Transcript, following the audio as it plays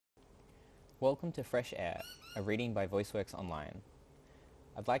Welcome to Fresh Air, a reading by Voiceworks Online.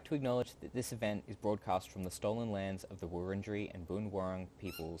 I'd like to acknowledge that this event is broadcast from the stolen lands of the Wurundjeri and Boon Wurrung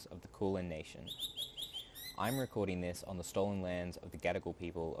peoples of the Kulin Nation. I'm recording this on the stolen lands of the Gadigal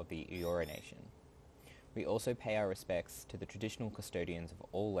people of the Eora Nation. We also pay our respects to the traditional custodians of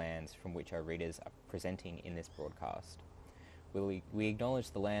all lands from which our readers are presenting in this broadcast. We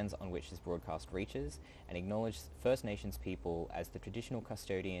acknowledge the lands on which this broadcast reaches and acknowledge First Nations people as the traditional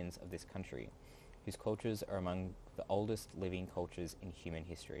custodians of this country, whose cultures are among the oldest living cultures in human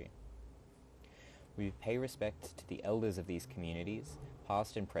history. We pay respect to the elders of these communities,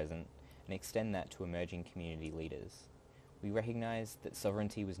 past and present, and extend that to emerging community leaders. We recognise that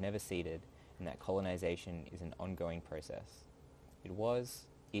sovereignty was never ceded and that colonisation is an ongoing process. It was,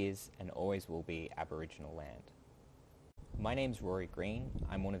 is, and always will be Aboriginal land. My name's Rory Green.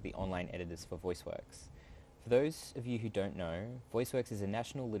 I'm one of the online editors for Voiceworks. For those of you who don't know, Voiceworks is a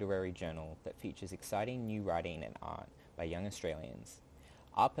national literary journal that features exciting new writing and art by young Australians.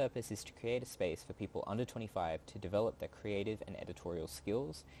 Our purpose is to create a space for people under 25 to develop their creative and editorial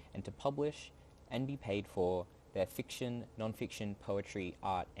skills and to publish and be paid for their fiction, non-fiction, poetry,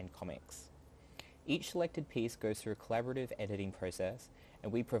 art, and comics. Each selected piece goes through a collaborative editing process,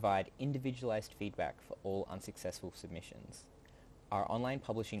 and we provide individualized feedback for all unsuccessful submissions. Our online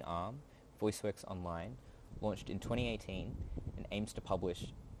publishing arm, Voiceworks Online, launched in 2018 and aims to publish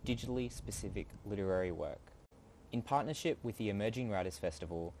digitally specific literary work. In partnership with the Emerging Writers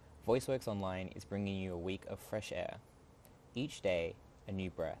Festival, Voiceworks Online is bringing you a week of fresh air. Each day, a new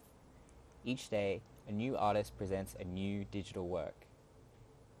breath. Each day, a new artist presents a new digital work.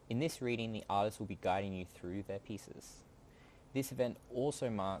 In this reading, the artist will be guiding you through their pieces. This event also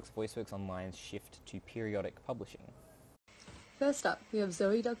marks Voiceworks Online's shift to periodic publishing. First up, we have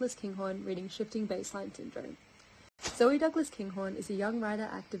Zowie Douglas-Kinghorn reading Shifting Baseline Syndrome. Zowie Douglas-Kinghorn is a young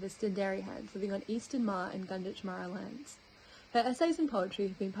writer-activist in Derryhands living on Eastern Mar and Gunditj Mara lands. Her essays and poetry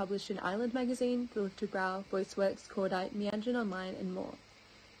have been published in Island Magazine, The Lifted Brow, Voiceworks, Cordite, Meandrin Online, and more.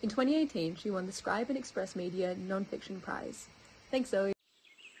 In 2018, she won the Scribe and Express Media Non-Fiction Prize. Thanks, Zowie.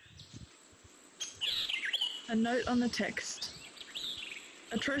 A note on the text.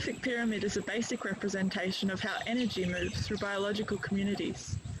 A trophic pyramid is a basic representation of how energy moves through biological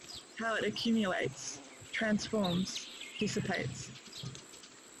communities, how it accumulates, transforms, dissipates.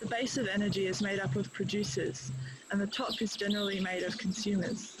 The base of energy is made up of producers, and the top is generally made of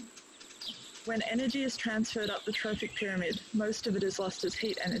consumers. When energy is transferred up the trophic pyramid, most of it is lost as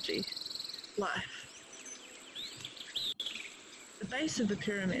heat energy, life. The base of the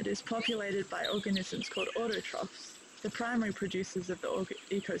pyramid is populated by organisms called autotrophs, the primary producers of the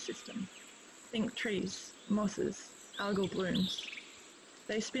ecosystem. Think trees, mosses, algal blooms.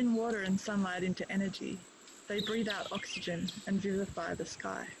 They spin water and sunlight into energy. They breathe out oxygen and vivify the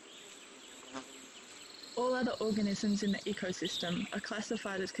sky. All other organisms in the ecosystem are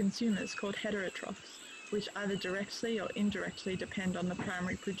classified as consumers called heterotrophs, which either directly or indirectly depend on the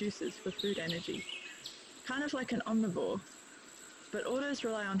primary producers for food energy. Kind of like an omnivore, but autos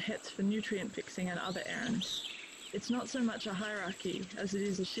rely on hets for nutrient fixing and other errands. It's not so much a hierarchy as it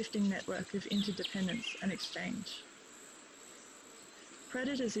is a shifting network of interdependence and exchange.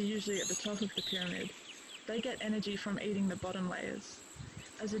 Predators are usually at the top of the pyramid. They get energy from eating the bottom layers.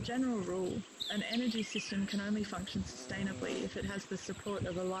 As a general rule, an energy system can only function sustainably if it has the support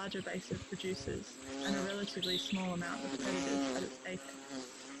of a larger base of producers and a relatively small amount of predators at its apex.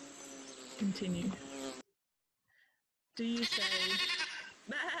 Continue. Do you say,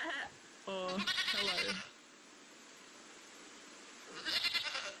 bah, or hello?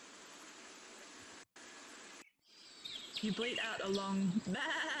 You bleat out a long bah.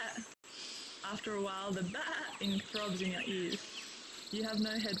 After a while, the bah-ing throbs in your ears. You have no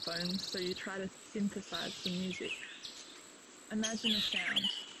headphones, so you try to synthesize some music. Imagine a sound.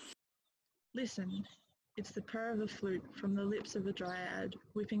 Listen, it's the purr of a flute from the lips of a dryad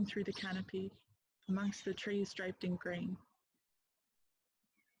whipping through the canopy amongst the trees draped in green.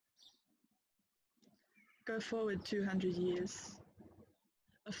 Go forward 200 years.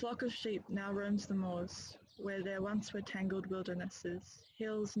 A flock of sheep now roams the moors, where there once were tangled wildernesses,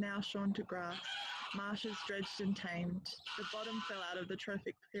 hills now shorn to grass, marshes dredged and tamed. The bottom fell out of the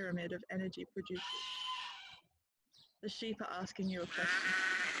trophic pyramid of energy producers. The sheep are asking you a question.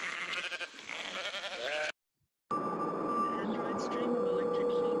 Did androids dream of electric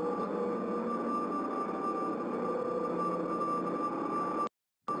sheep?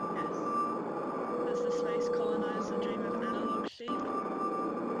 Yes. Does the space colonizer dream of analog sheep?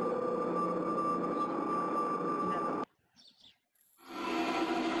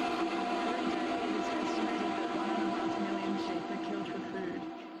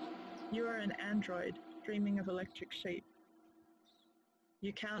 You are an android dreaming of electric sheep.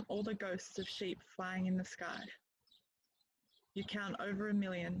 You count all the ghosts of sheep flying in the sky. You count over 1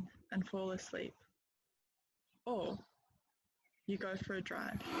 million and fall asleep. Or you go for a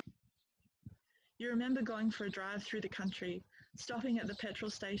drive. You remember going for a drive through the country, stopping at the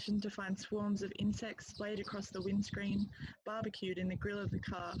petrol station to find swarms of insects splayed across the windscreen, barbecued in the grill of the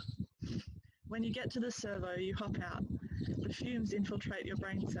car. When you get to the servo, you hop out. The fumes infiltrate your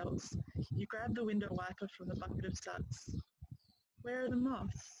brain cells. You grab the window wiper from the bucket of suds. Where are the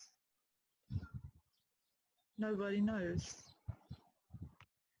moths? Nobody knows.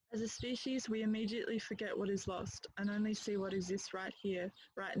 As a species, we immediately forget what is lost and only see what exists right here,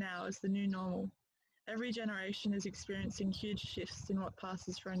 right now, as the new normal. Every generation is experiencing huge shifts in what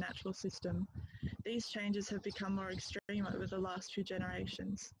passes for a natural system. These changes have become more extreme over the last few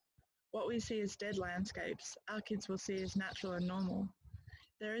generations. What we see as dead landscapes, our kids will see as natural and normal.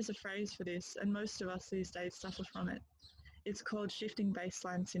 There is a phrase for this, and most of us these days suffer from it. It's called shifting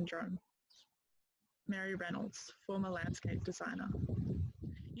baseline syndrome. Mary Reynolds, former landscape designer.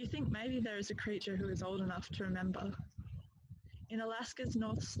 You think maybe there is a creature who is old enough to remember. In Alaska's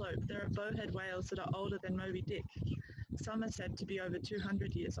North Slope, there are bowhead whales that are older than Moby Dick. Some are said to be over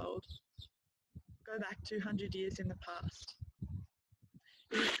 200 years old. Go back 200 years in the past.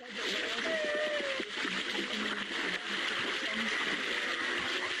 It is said that whales are continuing to songs from the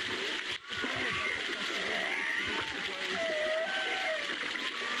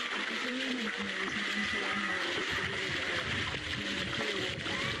continuing the memories known to long whales of the river in the clear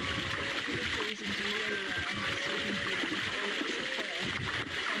water. The trees in Hilliar, sleeping beauty, or lakes of fur,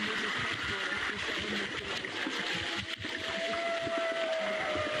 tumbles of fresh water through southern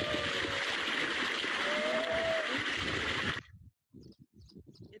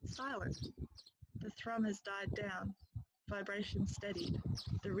It's silent. The thrum has died down, vibration steadied,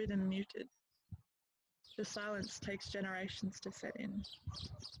 the rhythm muted. The silence takes generations to set in.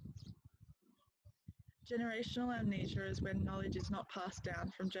 Generational amnesia is when knowledge is not passed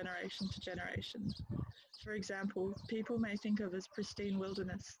down from generation to generation. For example, people may think of as pristine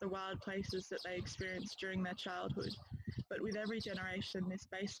wilderness the wild places that they experienced during their childhood, but with every generation this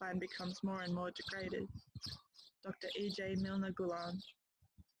baseline becomes more and more degraded. Dr. E.J. Milner-Goulan.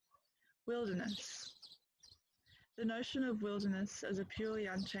 Wilderness. The notion of wilderness as a purely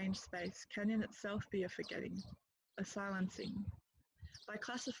unchanged space can in itself be a forgetting, a silencing. By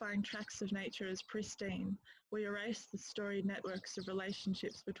classifying tracts of nature as pristine, we erase the storied networks of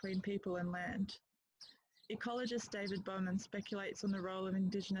relationships between people and land. Ecologist David Bowman speculates on the role of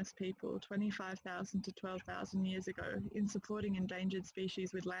Indigenous people 25,000 to 12,000 years ago in supporting endangered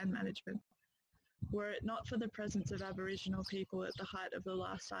species with land management. Were it not for the presence of Aboriginal people at the height of the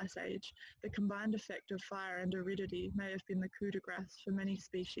last ice age, the combined effect of fire and aridity may have been the coup de grace for many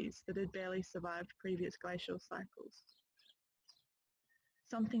species that had barely survived previous glacial cycles.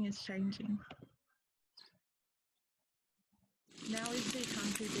 Something is changing. Now we see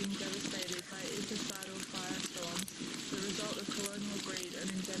country being devastated by ecocidal firestorms, the result of colonial greed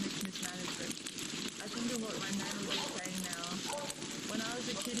and endemic mismanagement. I think of what my nana was saying now. When I was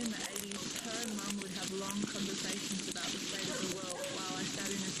a kid in the 80s, her and Mum would have long conversations about the state of the world while I sat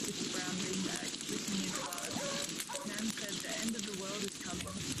in a sticky brown beanbag, listening in silence. Nan said the end of the world is coming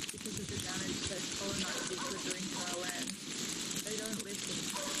because of the damage those colonisers were doing to our land. They don't listen.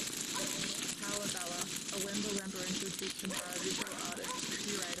 Paula Bella, a Wemba Wemba and Good Butchambara visual artist,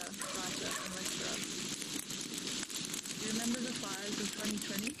 curator, writer and lecturer. Do you remember the fires of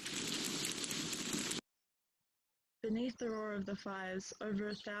 2020? Beneath the roar of the fires, over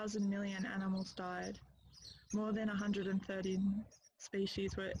 1,000 million animals died. More than 130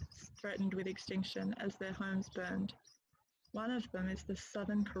 species were threatened with extinction as their homes burned. One of them is the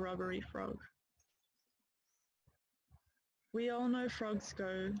southern corroboree frog. We all know frogs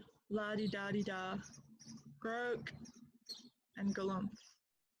go la-di-da-di-da, croak, and galumph.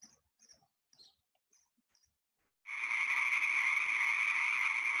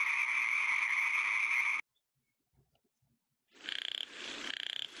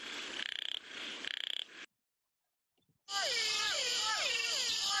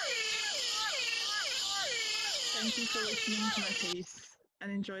 Thank you for listening to my piece,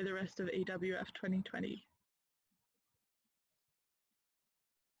 and enjoy the rest of EWF 2020.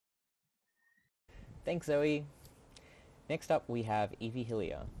 Thanks, Zoe. Next up, we have Evie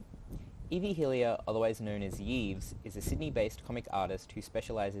Hilliar. Evie Hilliar, otherwise known as Yeeves, is a Sydney-based comic artist who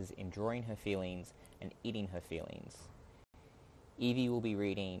specialises in drawing her feelings and eating her feelings. Evie will be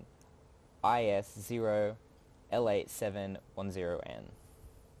reading IS0L8710N.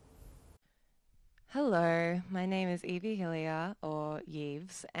 Hello, my name is Evie Hilliar, or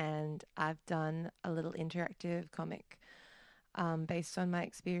Yeeves, and I've done a little interactive comic based on my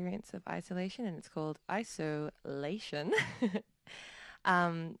experience of isolation, and it's called Isolation.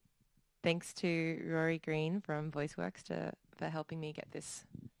 um, Thanks to Rory Green from Voiceworks for helping me get this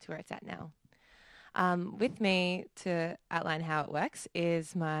to where it's at now. With me to outline how it works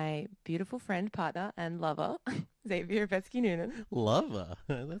is my beautiful friend, partner, and lover, Xavier Betsky-Noonan. Lover.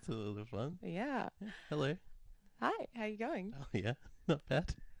 That's a little fun. Yeah. Hello. Hi, how you going? Oh, yeah. Not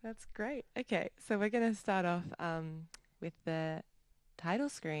bad. That's great. Okay, so we're going to start off with the title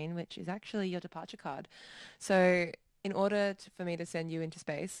screen, which is actually your departure card. So in order for me to send you into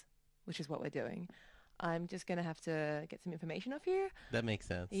space, which is what we're doing, I'm just going to have to get some information off you. That makes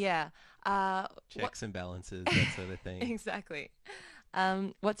sense. Yeah. Checks and balances, that sort of thing. Exactly.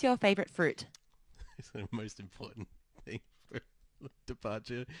 What's your favorite fruit? It's the most important thing for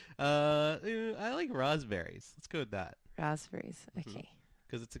departure. I like raspberries. Let's go with that. Raspberries. Okay.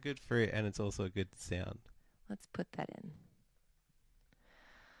 Because it's a good fruit and it's also a good sound. Let's put that in.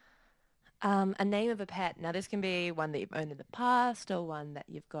 A name of a pet. Now, this can be one that you've owned in the past or one that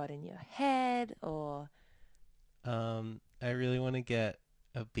you've got in your head or... I really want to get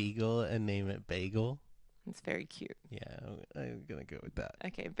a beagle and name it Bagel. It's very cute. Yeah, I'm going to go with that.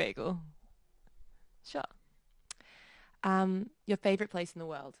 Okay, Bagel. Sure. Your favorite place in the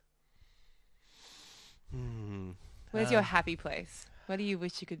world? Where's your happy place? Where do you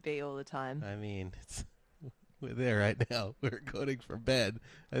wish you could be all the time? I mean, we're there right now. We're recording from bed.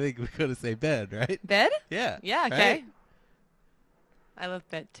 I think we've got to say bed, right? Bed? Yeah. Yeah, okay. Right? I love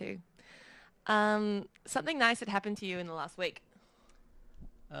bed too. Something nice that happened to you in the last week.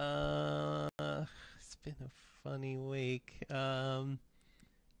 It's been a funny week.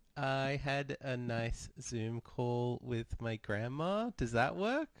 I had a nice Zoom call with my grandma. Does that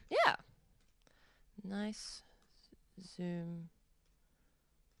work? Yeah. Nice Zoom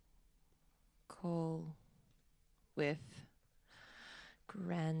call with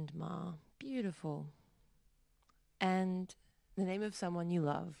grandma. Beautiful. And the name of someone you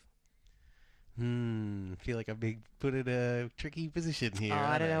love. Feel like I'm being put in a tricky position here.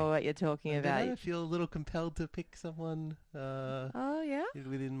 I don't know what you're talking about. I feel a little compelled to pick someone Oh, yeah?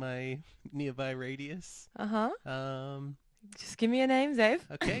 within my nearby radius. Uh-huh. Just give me a name, Zave.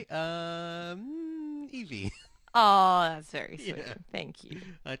 Okay. Evie. Oh, that's very sweet. Yeah. Thank you.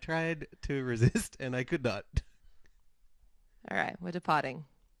 I tried to resist and I could not. All right, we're departing.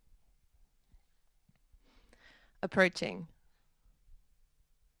 Approaching.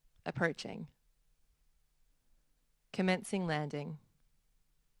 Approaching. Commencing landing.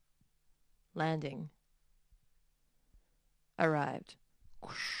 Landing. Arrived.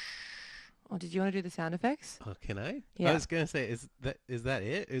 Oh, did you want to do the sound effects? Oh, can I? Yeah. I was gonna say, is that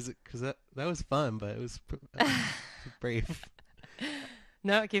it? Is it because that was fun, but it was brave.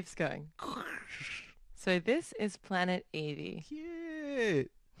 No, it keeps going. So this is Planet Evie. Cute.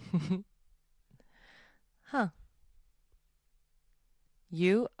 Huh.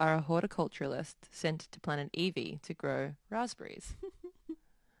 You are a horticulturalist sent to Planet Evie to grow raspberries.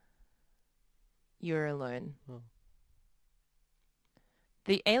 You're alone. Oh.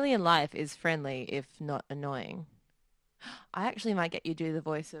 The alien life is friendly, if not annoying. I actually might get you to do the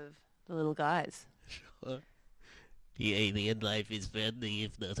voice of the little guys. Sure. The alien life is friendly,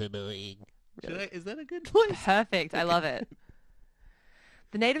 if not annoying. Really? Is that a good voice? Perfect. I love it.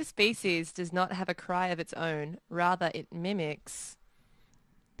 The native species does not have a cry of its own. Rather, it mimics...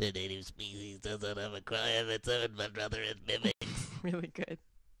 The native species doesn't have a cry of its own, but rather it mimics. Really good.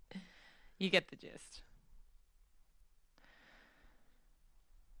 You get the gist.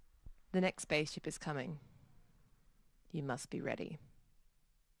 The next spaceship is coming. You must be ready.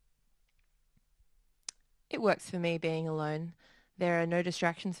 It works for me being alone. There are no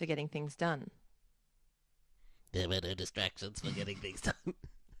distractions for getting things done. There were no distractions for getting things done.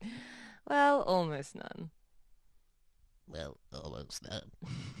 Well, almost none. Well, almost none.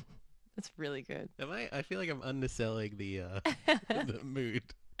 That's really good. Am I? I feel like I'm underselling the the mood.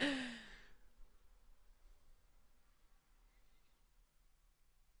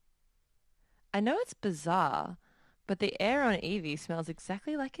 I know it's bizarre, but the air on Evie smells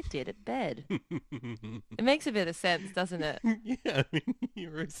exactly like it did at bed. It makes a bit of sense, doesn't it? Yeah, I mean,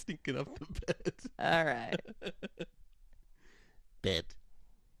 you were sneaking up the bed. All right. Bed.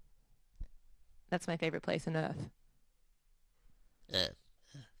 That's my favorite place on Earth. Earth.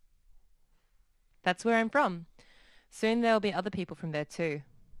 That's where I'm from. Soon there'll be other people from there too.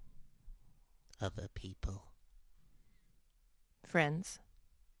 Other people. Friends.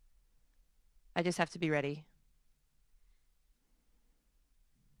 I just have to be ready.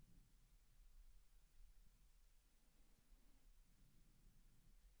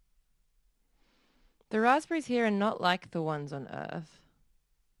 The raspberries here are not like the ones on Earth.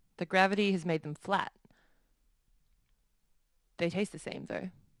 The gravity has made them flat. They taste the same, though.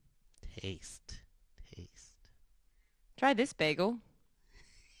 Taste. Try this bagel.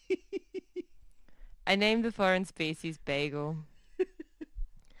 I named the foreign species bagel.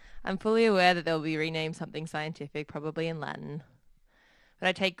 I'm fully aware that they'll be renamed something scientific, probably in Latin. But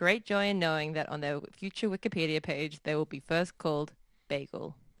I take great joy in knowing that on their future Wikipedia page, they will be first called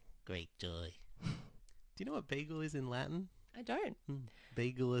bagel. Great joy. Do you know what bagel is in Latin? I don't.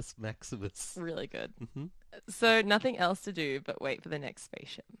 Bagelus maximus. Really good. Mm-hmm. So nothing else to do but wait for the next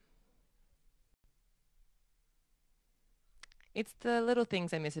spaceship. It's the little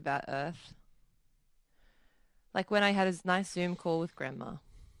things I miss about Earth. Like when I had a nice Zoom call with Grandma.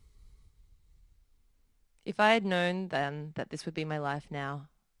 If I had known then that this would be my life now,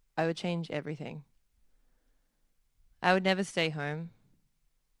 I would change everything. I would never stay home.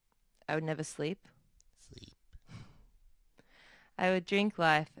 I would never sleep. I would drink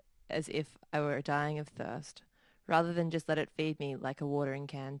life as if I were dying of thirst, rather than just let it feed me like a watering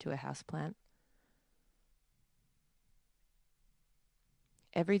can to a houseplant.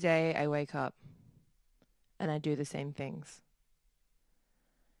 Every day I wake up and I do the same things.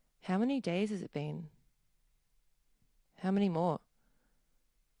 How many days has it been? How many more?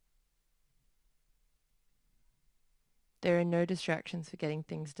 There are no distractions for getting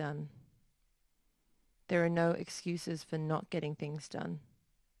things done. There are no excuses for not getting things done.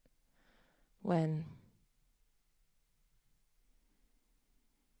 When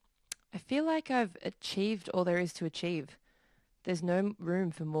I feel like I've achieved all there is to achieve. There's no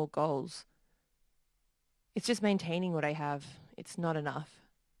room for more goals. It's just maintaining what I have. It's not enough.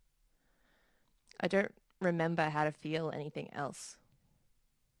 I don't remember how to feel anything else.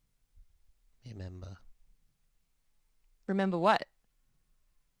 Remember. Remember what?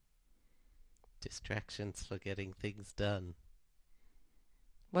 Distractions for getting things done.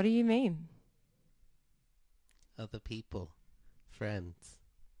 What do you mean? Other people. Friends.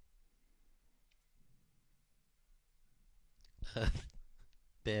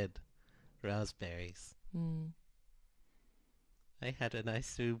 Bed. Raspberries. I had a nice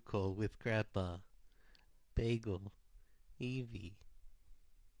Zoom call with Grandma. Bagel. Evie.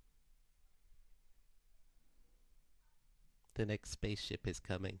 The next spaceship is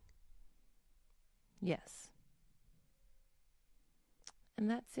coming. Yes. And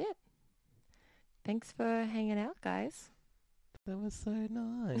that's it. Thanks for hanging out, guys. That was so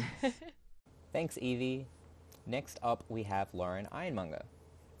nice. Thanks, Evie. Next up, we have Lauren Ironmonger.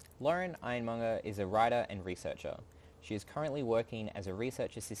 Lauren Ironmonger is a writer and researcher. She is currently working as a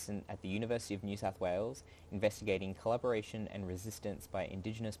research assistant at the University of New South Wales, investigating collaboration and resistance by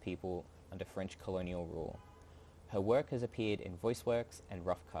Indigenous people under French colonial rule. Her work has appeared in Voiceworks and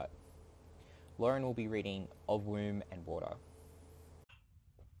Rough Cut. Lauren will be reading Of Womb and Water.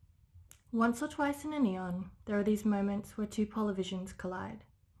 Once or twice in an eon, there are these moments where two polar visions collide.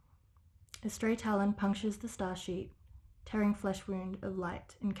 A stray talon punctures the star sheet, tearing flesh wound of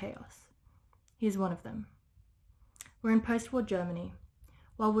light and chaos. Here's one of them. We're in post-war Germany,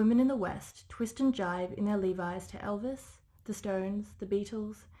 while women in the West twist and jive in their Levi's to Elvis, the Stones, the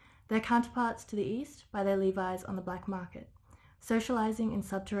Beatles, their counterparts to the East buy their Levi's on the black market, socializing in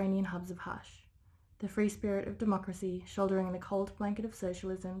subterranean hubs of hush, the free spirit of democracy shouldering the cold blanket of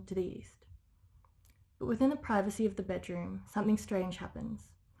socialism to the East. But within the privacy of the bedroom, something strange happens.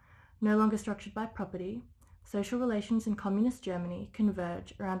 No longer structured by property, social relations in communist Germany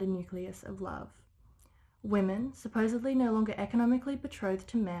converge around a nucleus of love. Women, supposedly no longer economically betrothed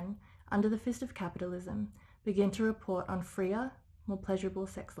to men under the fist of capitalism, begin to report on freer, more pleasurable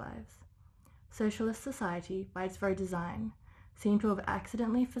sex lives. Socialist society, by its very design, seem to have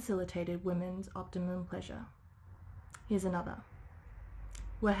accidentally facilitated women's optimum pleasure. Here's another.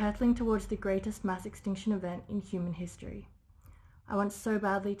 We're hurtling towards the greatest mass extinction event in human history. I want so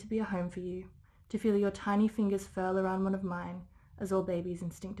badly to be a home for you, to feel your tiny fingers furl around one of mine, as all babies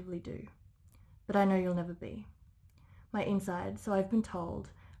instinctively do. But I know you'll never be. My insides, so I've been told,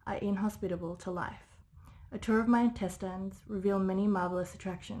 are inhospitable to life. A tour of my intestines reveal many marvelous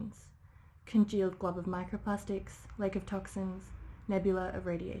attractions. Congealed glob of microplastics, lake of toxins, nebula of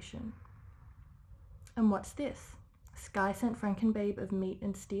radiation. And what's this? Sky-sent Frankenbabe of meat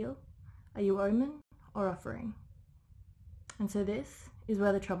and steel? Are you omen or offering? And so this is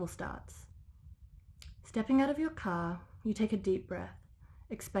where the trouble starts. Stepping out of your car, you take a deep breath,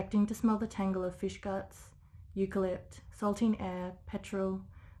 expecting to smell the tangle of fish guts, eucalypt, saltine air, petrol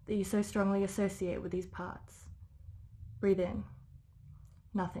that you so strongly associate with these parts. Breathe in.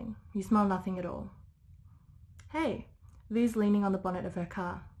 Nothing. You smell nothing at all. Hey, V's leaning on the bonnet of her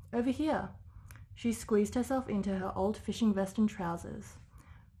car. Over here. She squeezed herself into her old fishing vest and trousers.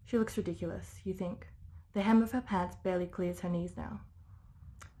 She looks ridiculous, you think. The hem of her pants barely clears her knees now.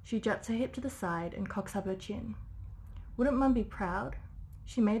 She juts her hip to the side and cocks up her chin. Wouldn't Mum be proud?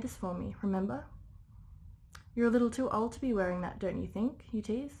 She made this for me, remember? You're a little too old to be wearing that, don't you think? You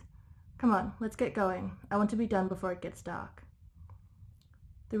tease. Come on, let's get going. I want to be done before it gets dark.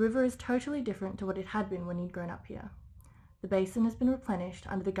 The river is totally different to what it had been when you'd grown up here. The basin has been replenished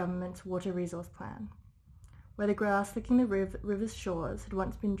under the government's water resource plan. Where the grass licking the river's shores had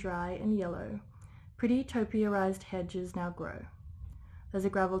once been dry and yellow, pretty topiarized hedges now grow. There's a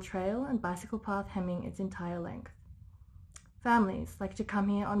gravel trail and bicycle path hemming its entire length. Families like to come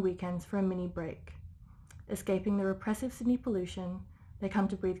here on weekends for a mini break. Escaping the repressive Sydney pollution, they come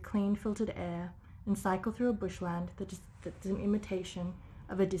to breathe clean, filtered air and cycle through a bushland that's an imitation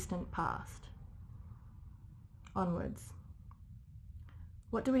of a distant past. Onwards.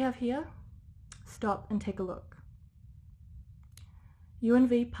 What do we have here? Stop and take a look. You and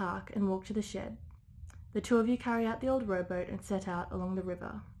V park and walk to the shed. The two of you carry out the old rowboat and set out along the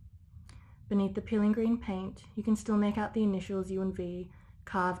river. Beneath the peeling green paint, you can still make out the initials U and V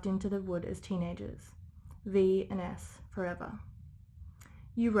carved into the wood as teenagers. V and S forever.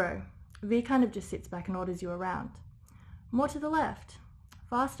 You row. V kind of just sits back and orders you around. More to the left.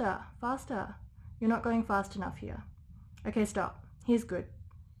 Faster, faster. You're not going fast enough here. Okay, stop. Here's good.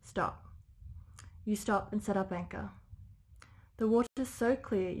 Stop. You stop and set up anchor. The water's so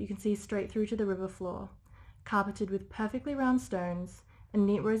clear you can see straight through to the river floor, carpeted with perfectly round stones and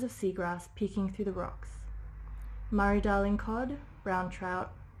neat rows of seagrass peeking through the rocks. Murray-darling cod, brown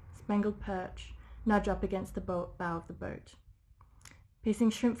trout, spangled perch nudge up against the bow of the boat. Piecing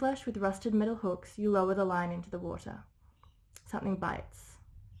shrimp flesh with rusted metal hooks, you lower the line into the water. Something bites.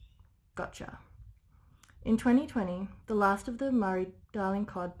 Gotcha. In 2020, the last of the Murray-darling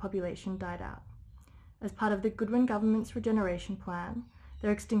cod population died out. As part of the Goodwin government's regeneration plan,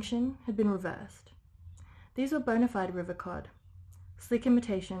 their extinction had been reversed. These were bona fide river cod, sleek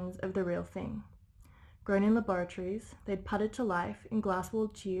imitations of the real thing. Grown in laboratories, they'd putted to life in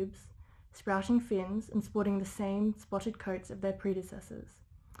glass-walled tubes, sprouting fins and sporting the same spotted coats of their predecessors.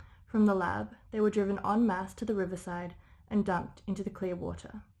 From the lab, they were driven en masse to the riverside and dumped into the clear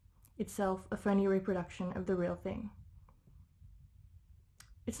water, itself a phony reproduction of the real thing.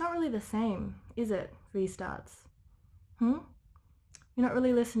 It's not really the same, is it? V starts. You're not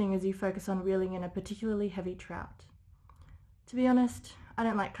really listening as you focus on reeling in a particularly heavy trout. To be honest, I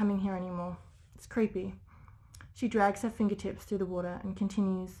don't like coming here anymore. It's creepy. She drags her fingertips through the water and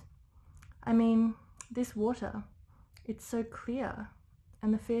continues. I mean, this water, it's so clear.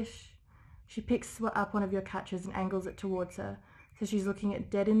 And the fish, she picks up one of your catches and angles it towards her, so she's looking it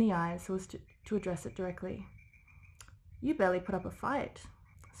dead in the eyes so as to address it directly. You barely put up a fight.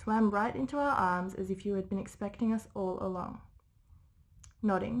 Swam right into our arms as if you had been expecting us all along.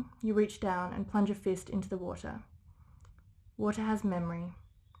 Nodding, you reach down and plunge a fist into the water. Water has memory.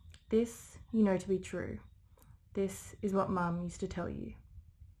 This you know to be true. This is what Mum used to tell you.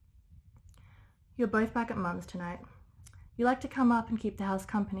 You're both back at Mum's tonight. You like to come up and keep the house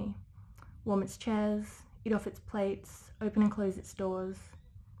company. Warm its chairs, eat off its plates, open and close its doors.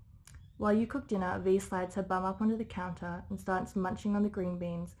 While you cook dinner, V slides her bum up onto the counter and starts munching on the green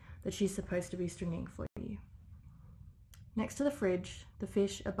beans that she's supposed to be stringing for you. Next to the fridge, the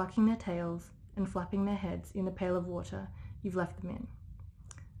fish are bucking their tails and flapping their heads in the pail of water you've left them in.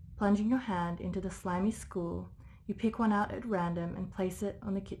 Plunging your hand into the slimy school, you pick one out at random and place it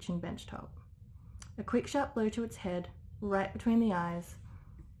on the kitchen bench top. A quick sharp blow to its head, right between the eyes,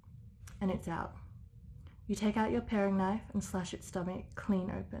 and it's out. You take out your paring knife and slash its stomach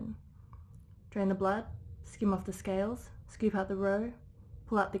clean open. Drain the blood, skim off the scales, scoop out the roe,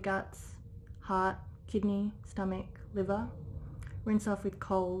 pull out the guts, heart, kidney, stomach, liver. Rinse off with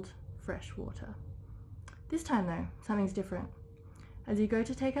cold, fresh water. This time though, something's different. As you go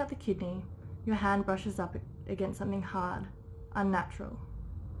to take out the kidney, your hand brushes up against something hard, unnatural.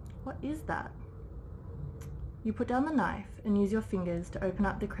 What is that? You put down the knife and use your fingers to open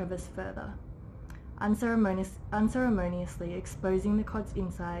up the crevice further, unceremoniously exposing the cod's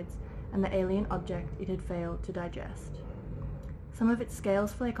insides and the alien object it had failed to digest. Some of its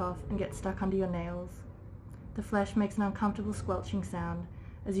scales flake off and get stuck under your nails. The flesh makes an uncomfortable squelching sound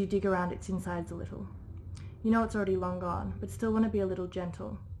as you dig around its insides a little. You know it's already long gone, but still want to be a little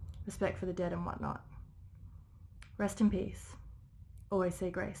gentle, respect for the dead and whatnot. Rest in peace. Always say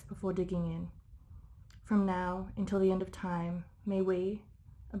grace before digging in. From now until the end of time, may we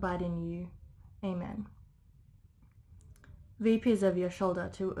abide in you. Amen. V peers over your shoulder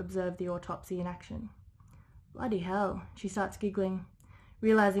to observe the autopsy in action. Bloody hell, she starts giggling.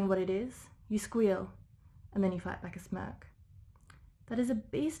 Realizing what it is, You squeal, and then you fight back a smirk. That is a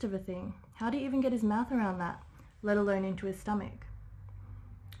beast of a thing. How do you even get his mouth around that, let alone into his stomach?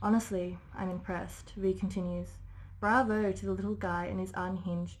 Honestly, I'm impressed, V continues. Bravo to the little guy and his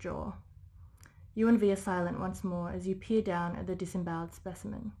unhinged jaw. You and V are silent once more as you peer down at the disemboweled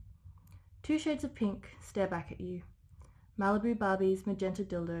specimen. 2 shades of pink stare back at you. Malibu Barbie's magenta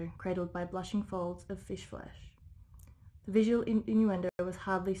dildo cradled by blushing folds of fish flesh. The visual innuendo was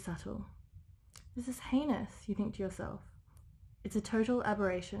hardly subtle. This is heinous, you think to yourself. It's a total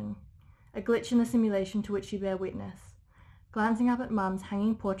aberration, a glitch in the simulation to which you bear witness. Glancing up at Mum's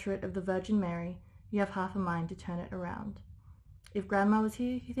hanging portrait of the Virgin Mary, you have half a mind to turn it around. If Grandma was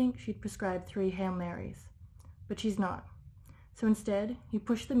here, you think she'd prescribe 3 Hail Marys. But she's not. So instead, you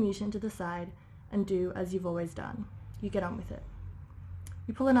push the mutant to the side and do as you've always done. You get on with it.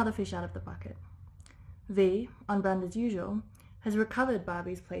 You pull another fish out of the bucket. V, on brand as usual, has recovered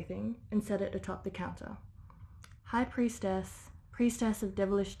Barbie's plaything and set it atop the counter. High priestess, priestess of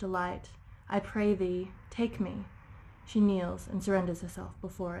devilish delight, I pray thee, take me. She kneels and surrenders herself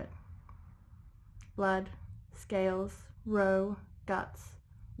before it. Blood, scales, roe, guts,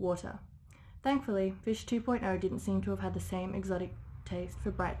 water. Thankfully, Fish 2.0 didn't seem to have had the same exotic taste for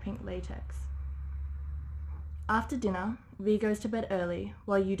bright pink latex. After dinner, V goes to bed early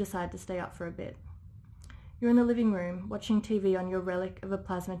while you decide to stay up for a bit. You're in the living room, watching TV on your relic of a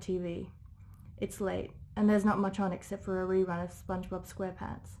plasma TV. It's late, and there's not much on except for a rerun of SpongeBob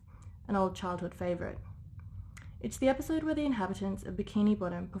SquarePants, an old childhood favourite. It's the episode where the inhabitants of Bikini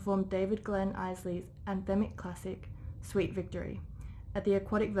Bottom performed David Glenn Isley's anthemic classic, Sweet Victory, at the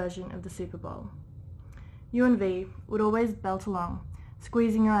aquatic version of the Super Bowl. You and V would always belt along,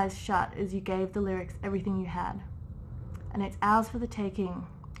 squeezing your eyes shut as you gave the lyrics everything you had. And it's ours for the taking,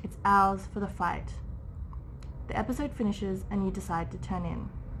 it's ours for the fight. The episode finishes and you decide to turn in.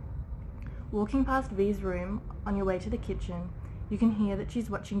 Walking past V's room on your way to the kitchen, you can hear that she's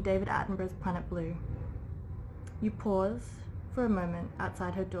watching David Attenborough's Planet Blue. You pause for a moment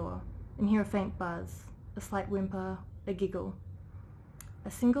outside her door and hear a faint buzz, a slight whimper, a giggle.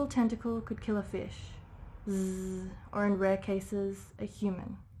 A single tentacle could kill a fish, zzz, or in rare cases, a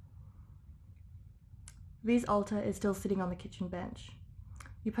human. V's altar is still sitting on the kitchen bench.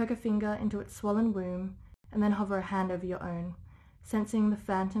 You poke a finger into its swollen womb and then hover a hand over your own, sensing the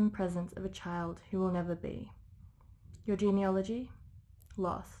phantom presence of a child who will never be. Your genealogy?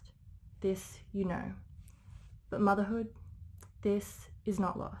 Lost. This you know. But motherhood? This is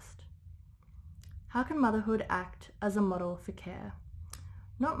not lost. How can motherhood act as a model for care?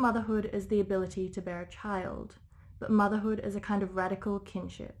 Not motherhood as the ability to bear a child, but motherhood as a kind of radical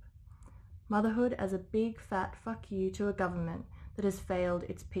kinship. Motherhood as a big fat fuck you to a government that has failed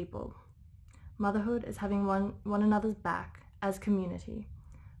its people. Motherhood as having one another's back as community.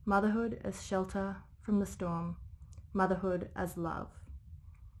 Motherhood as shelter from the storm. Motherhood as love.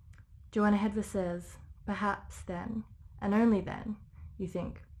 Joanna Hedver says, perhaps then, and only then, you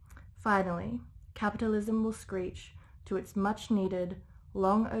think, finally, capitalism will screech to its much-needed,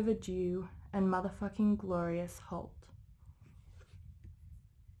 long overdue, and motherfucking glorious halt.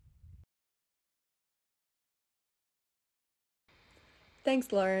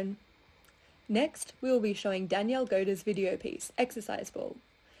 Thanks, Lauren. Next, we will be showing Danielle Goda's video piece, Exercise Ball.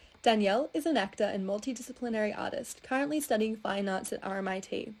 Danielle is an actor and multidisciplinary artist currently studying fine arts at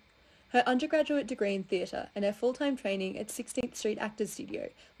RMIT. Her undergraduate degree in theatre and her full-time training at 16th Street Actors Studio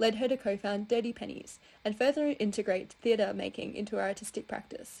led her to co-found Dirty Pennies and further integrate theatre making into her artistic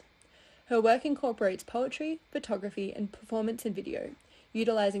practice. Her work incorporates poetry, photography, and performance in video,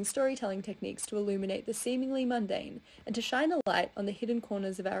 utilising storytelling techniques to illuminate the seemingly mundane and to shine a light on the hidden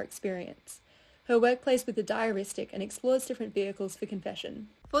corners of our experience. Her work plays with the diaristic and explores different vehicles for confession.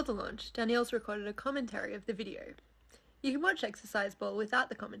 For the launch, Danielle's recorded a commentary of the video. You can watch Exercise Ball without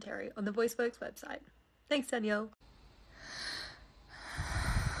the commentary on the Voiceworks website. Thanks, Danielle.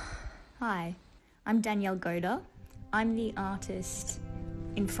 Hi, I'm Danielle Goda. I'm the artist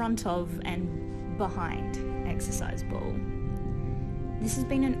in front of and behind Exercise Ball. This has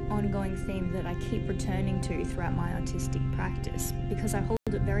been an ongoing theme that I keep returning to throughout my artistic practice because I hold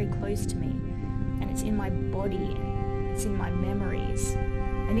it very close to me, and it's in my body and it's in my memories.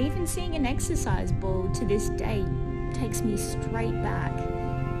 And even seeing an exercise ball to this day takes me straight back.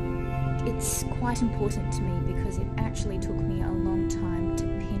 It's quite important to me because it actually took me a long time to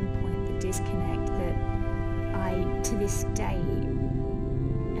pinpoint the disconnect that I, to this day,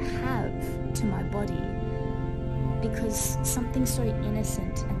 have to my body, because something so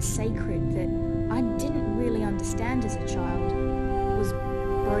innocent and sacred that I didn't really understand as a child was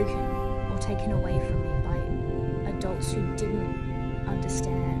broken or taken away from me by adults who didn't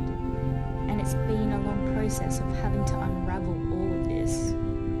understand. it's been a long process of having to unravel all of this.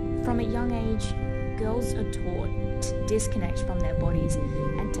 From a young age, girls are taught to disconnect from their bodies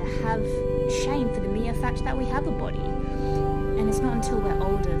and to have shame for the mere fact that we have a body. And it's not until we're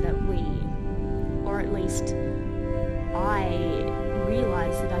older that we, or at least I,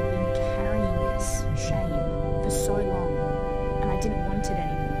 realise that I've been carrying this shame for so long and I didn't want it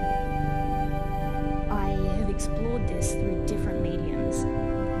anymore. I have explored this through different mediums,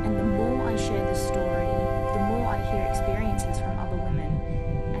 and the more I share the story, the more I hear experiences from other women,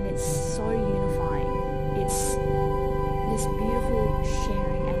 and it's so unifying. It's this beautiful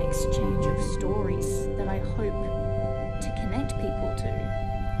sharing and exchange of stories that I hope to connect people to.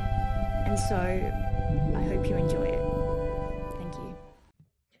 And so I hope you enjoy it. Thank you.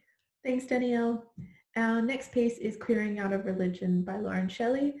 Thanks, Danielle. Our next piece is Queering Out of Religion by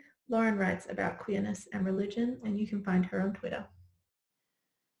Shelley. Lauren writes about queerness and religion, and you can find her on Twitter.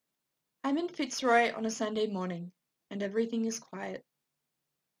 I'm in Fitzroy on a Sunday morning, and everything is quiet.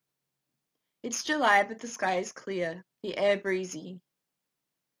 It's July, but the sky is clear, the air breezy.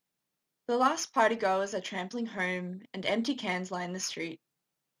 The last partygoers are trampling home, and empty cans line the street.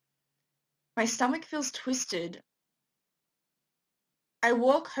 My stomach feels twisted. I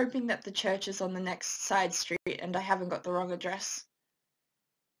walk hoping that the church is on the next side street and I haven't got the wrong address.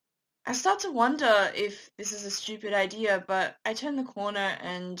 I start to wonder if this is a stupid idea, but I turn the corner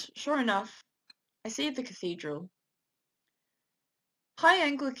and, sure enough, I see the cathedral. High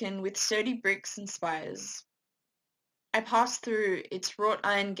Anglican with sturdy bricks and spires. I pass through its wrought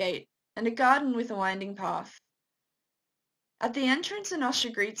iron gate and a garden with a winding path. At the entrance, an usher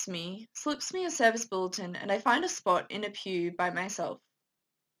greets me, slips me a service bulletin, and I find a spot in a pew by myself.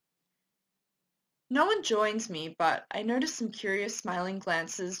 No one joins me, but I notice some curious smiling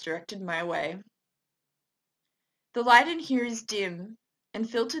glances directed my way. The light in here is dim and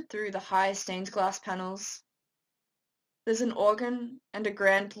filtered through the high stained glass panels. There's an organ and a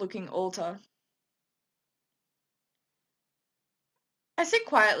grand-looking altar. I sit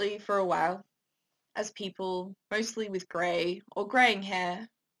quietly for a while, as people, mostly with grey or greying hair,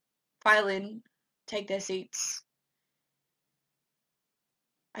 file in, take their seats.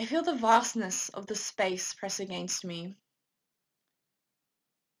 I feel the vastness of the space press against me.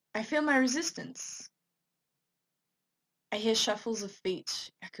 I feel my resistance. I hear shuffles of feet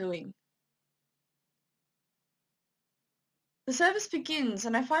echoing. The service begins,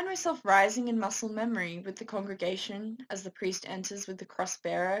 and I find myself rising in muscle memory with the congregation as the priest enters with the cross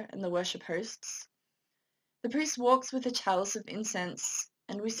bearer and the worship hosts. The priest walks with a chalice of incense,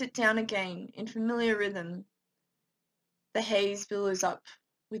 and we sit down again in familiar rhythm. The haze billows up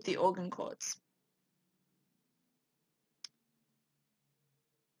with the organ chords.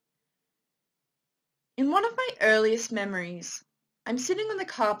 In one of my earliest memories, I'm sitting on the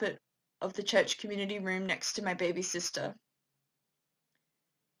carpet of the church community room next to my baby sister.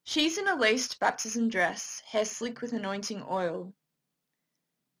 She's in a laced baptism dress, hair slick with anointing oil.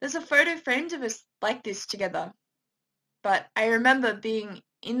 There's a photo framed of us like this together, but I remember being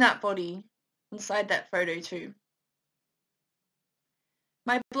in that body, inside that photo too.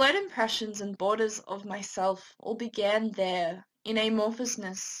 My blurred impressions and borders of myself all began there, in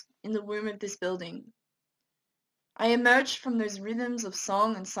amorphousness, in the womb of this building. I emerged from those rhythms of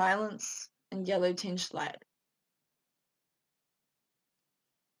song and silence and yellow-tinged light.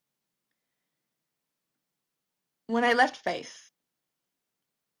 When I left faith,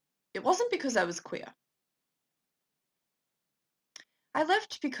 it wasn't because I was queer. I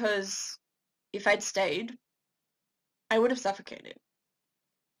left because if I'd stayed, I would have suffocated.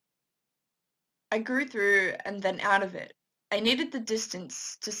 I grew through and then out of it. I needed the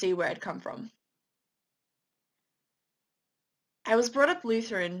distance to see where I'd come from. I was brought up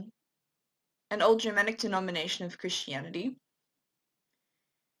Lutheran, an old Germanic denomination of Christianity.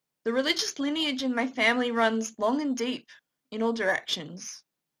 The religious lineage in my family runs long and deep in all directions.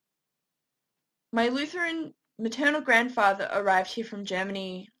 My Lutheran maternal grandfather arrived here from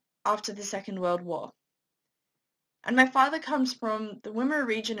Germany after the Second World War. And my father comes from the Wimmera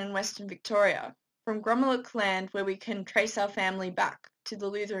region in Western Victoria, from Grummaluk land, where we can trace our family back to the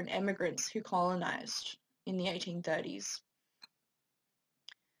Lutheran emigrants who colonized in the 1830s.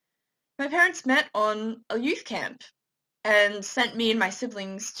 My parents met on a youth camp and sent me and my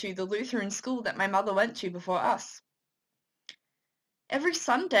siblings to the Lutheran school that my mother went to before us. Every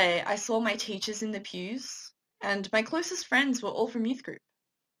Sunday I saw my teachers in the pews, and my closest friends were all from youth group.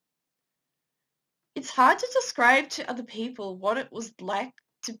 It's hard to describe to other people what it was like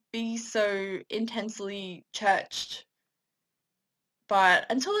to be so intensely churched. But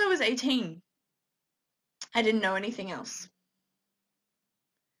until I was 18, I didn't know anything else.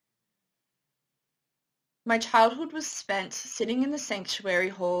 My childhood was spent sitting in the sanctuary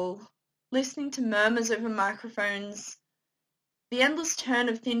hall, listening to murmurs over microphones, the endless turn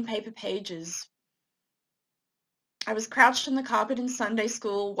of thin paper pages. I was crouched on the carpet in Sunday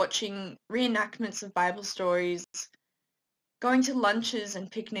school, watching reenactments of Bible stories, going to lunches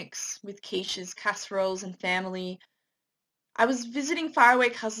and picnics with quiches, casseroles, and family. I was visiting faraway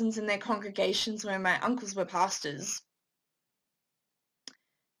cousins in their congregations where my uncles were pastors.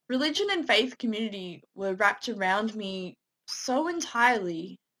 Religion and faith community were wrapped around me so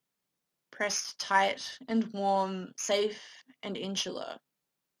entirely, pressed tight and warm, safe and insular.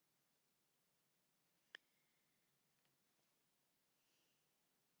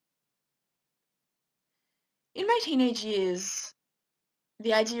 In my teenage years,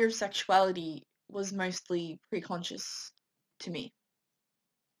 the idea of sexuality was mostly preconscious to me.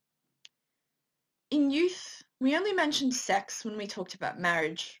 In youth, we only mentioned sex when we talked about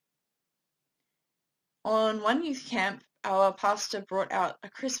marriage. On one youth camp, our pastor brought out a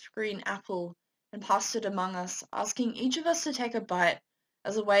crisp green apple and passed it among us, asking each of us to take a bite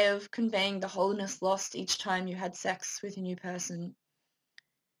as a way of conveying the holiness lost each time you had sex with a new person.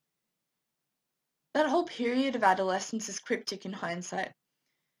 That whole period of adolescence is cryptic in hindsight.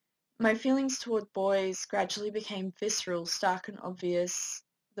 My feelings toward boys gradually became visceral, stark and obvious.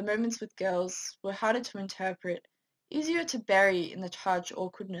 The moments with girls were harder to interpret, easier to bury in the charged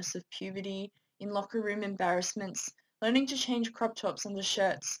awkwardness of puberty, in locker room embarrassments, learning to change crop tops under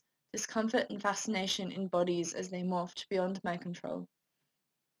shirts, discomfort and fascination in bodies as they morphed beyond my control.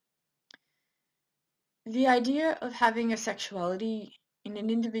 The idea of having a sexuality in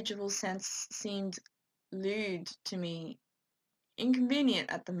an individual sense seemed lewd to me, inconvenient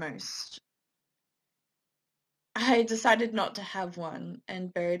at the most. I decided not to have one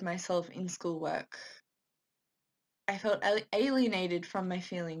and buried myself in schoolwork. I felt alienated from my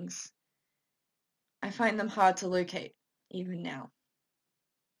feelings. I find them hard to locate, even now.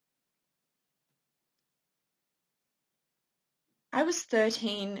 I was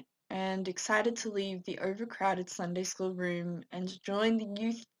 13 and excited to leave the overcrowded Sunday school room and join the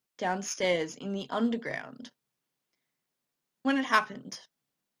youth downstairs in the underground. When it happened,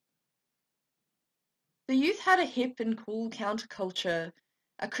 the youth had a hip and cool counterculture,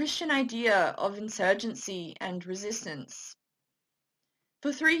 a Christian idea of insurgency and resistance.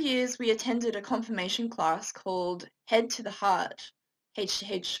 For 3 years, we attended a confirmation class called Head to the Heart,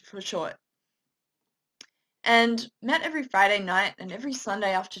 HTH for short, and met every Friday night and every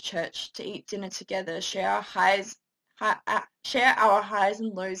Sunday after church to eat dinner together, share our highs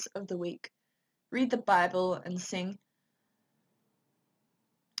and lows of the week, read the Bible, and sing.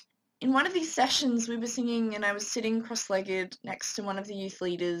 In one of these sessions, we were singing and I was sitting cross-legged next to one of the youth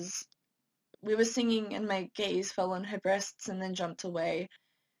leaders. We were singing and my gaze fell on her breasts and then jumped away,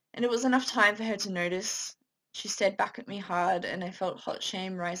 and it was enough time for her to notice. She stared back at me hard and I felt hot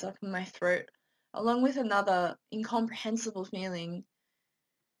shame rise up in my throat, along with another incomprehensible feeling.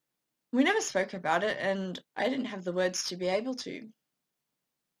 We never spoke about it and I didn't have the words to be able to.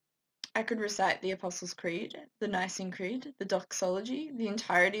 I could recite the Apostles' Creed, the Nicene Creed, the Doxology, the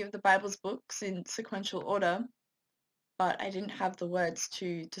entirety of the Bible's books in sequential order, but I didn't have the words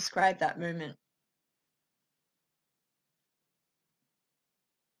to describe that moment.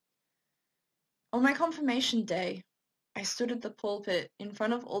 On my confirmation day, I stood at the pulpit in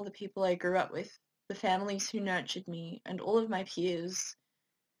front of all the people I grew up with, the families who nurtured me, and all of my peers.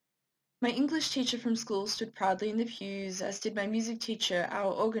 My English teacher from school stood proudly in the pews, as did my music teacher,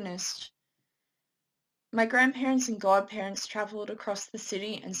 our organist. My grandparents and godparents travelled across the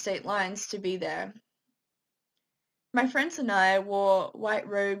city and state lines to be there. My friends and I wore white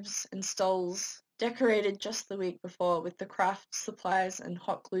robes and stoles, decorated just the week before with the craft supplies and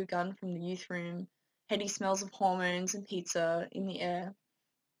hot glue gun from the youth room, heady smells of hormones and pizza in the air.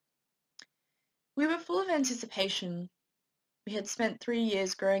 We were full of anticipation. We had spent 3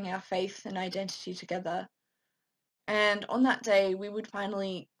 years growing our faith and identity together, and on that day we would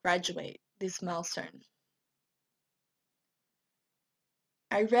finally graduate this milestone.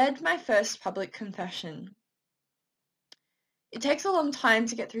 I read my first public confession. It takes a long time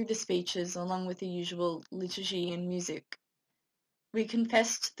to get through the speeches along with the usual liturgy and music. We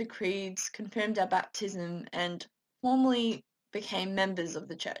confessed the creeds, confirmed our baptism, and formally became members of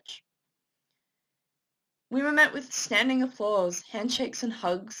the church. We were met with standing applause, handshakes and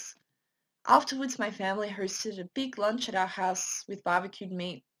hugs. Afterwards, my family hosted a big lunch at our house with barbecued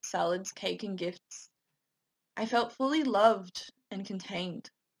meat, salads, cake and gifts. I felt fully loved and contained.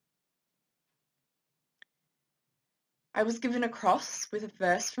 I was given a cross with a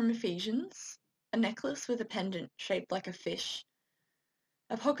verse from Ephesians, a necklace with a pendant shaped like a fish,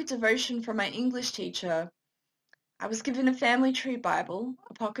 a pocket devotion from my English teacher, I was given a family tree Bible,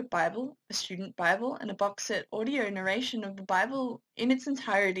 a pocket Bible, a student Bible, and a box set audio narration of the Bible in its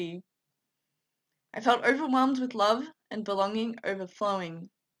entirety. I felt overwhelmed with love and belonging overflowing,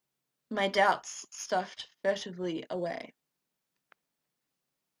 my doubts stuffed furtively away.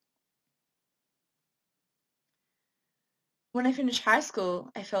 When I finished high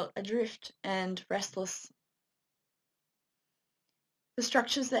school, I felt adrift and restless. The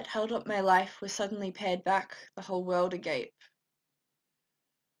structures that held up my life were suddenly pared back, the whole world agape.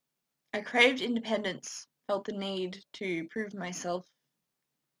 I craved independence, felt the need to prove myself.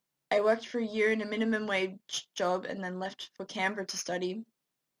 I worked for a year in a minimum wage job and then left for Canberra to study.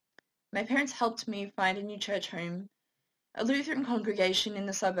 My parents helped me find a new church home, a Lutheran congregation in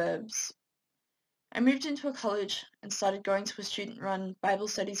the suburbs. I moved into a college and started going to a student-run Bible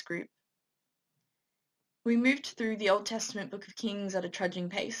studies group. We moved through the Old Testament Book of Kings at a trudging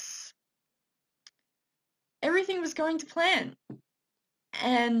pace. Everything was going to plan,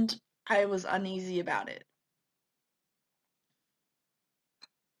 and I was uneasy about it.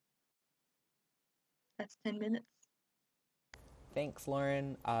 That's 10 minutes. Thanks,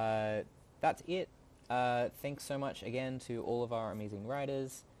 Lauren. That's it. Thanks so much again to all of our amazing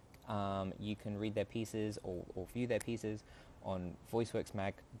writers. You can read their pieces or view their pieces on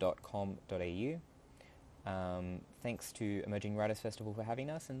voiceworksmag.com.au. Thanks to Emerging Writers Festival for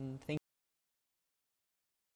having us, and thank